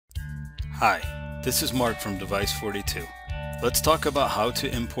Hi, this is Mark from Device42. Let's talk about how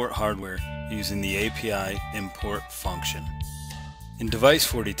to import hardware using the API import function. In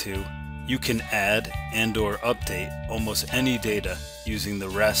Device42, you can add and/or update almost any data using the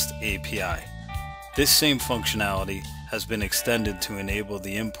REST API. This same functionality has been extended to enable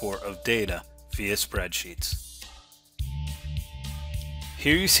the import of data via spreadsheets.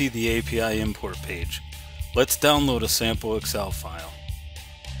 Here you see the API import page. Let's download a sample Excel file.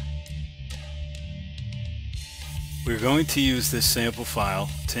 We're going to use this sample file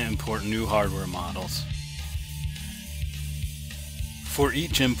to import new hardware models. For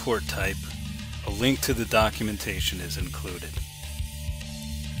each import type, a link to the documentation is included.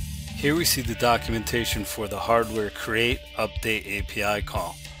 Here we see the documentation for the hardware create update API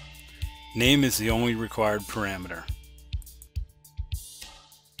call. Name is the only required parameter.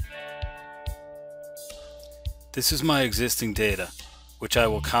 This is my existing data, which I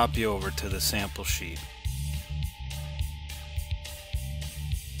will copy over to the sample sheet.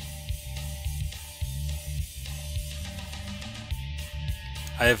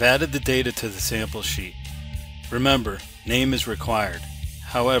 I have added the data to the sample sheet. Remember, name is required.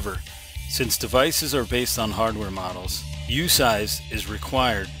 However, since devices are based on hardware models, usize is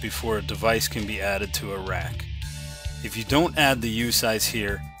required before a device can be added to a rack. If you don't add the usize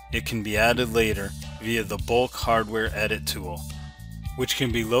here, it can be added later via the bulk hardware edit tool, which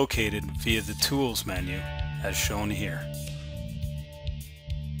can be located via the tools menu as shown here.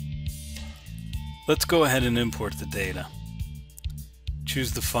 Let's go ahead and import the data.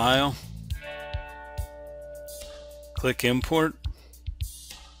 Choose the file, click import.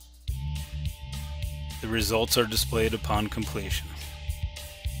 The results are displayed upon completion.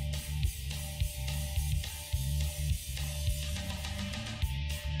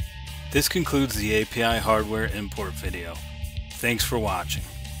 This concludes the API hardware import video. Thanks for watching.